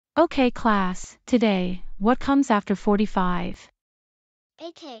Okay class, today, what comes after 45?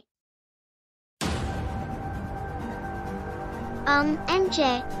 AK.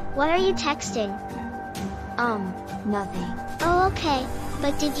 MJ, what are you texting? Nothing. Oh, okay,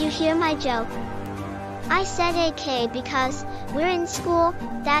 but did you hear my joke? I said AK because we're in school,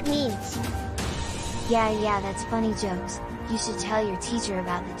 that means. Yeah, that's funny jokes. You should tell your teacher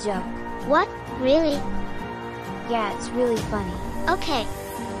about the joke. What, really? Yeah, it's really funny. Okay.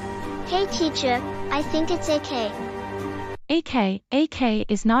 Hey teacher, I think it's AK. AK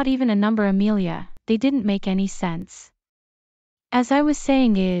is not even a number, Amelia, they didn't make any sense. As I was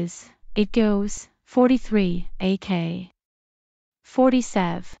saying it goes, 43, AK.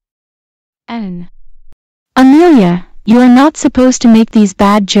 47. N. Amelia, you are not supposed to make these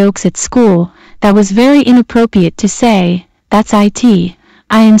bad jokes at school, that was very inappropriate to say, that's IT,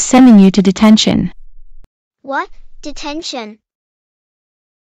 I am sending you to detention. What? Detention?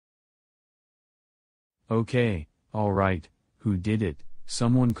 Okay, alright, who did it?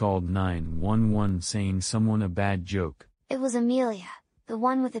 Someone called 911 saying someone a bad joke. It was Amelia, the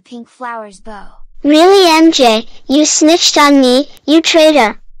one with the pink flowers bow. Really MJ, you snitched on me, you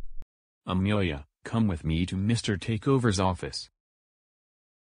traitor. Amelia, come with me to Mr. Takeover's office.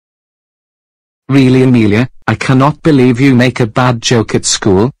 Really Amelia, I cannot believe you make a bad joke at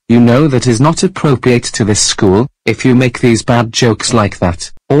school. You know that is not appropriate to this school. If you make these bad jokes like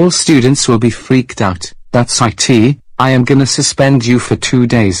that, all students will be freaked out. That's IT, I am gonna suspend you for 2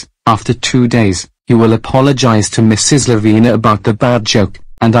 days. After 2 days, you will apologize to Mrs. Lavina about the bad joke,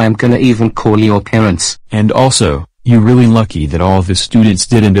 and I am gonna even call your parents. And also, you're really lucky that all the students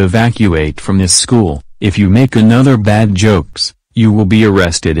didn't evacuate from this school. If you make another bad jokes, you will be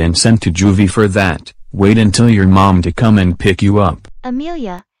arrested and sent to juvie for that. Wait until your mom to come and pick you up.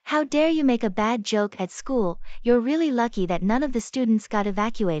 Amelia, how dare you make a bad joke at school? You're really lucky that none of the students got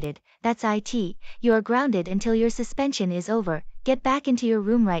evacuated. That's IT. You are grounded until your suspension is over. Get back into your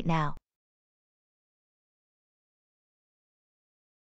room right now.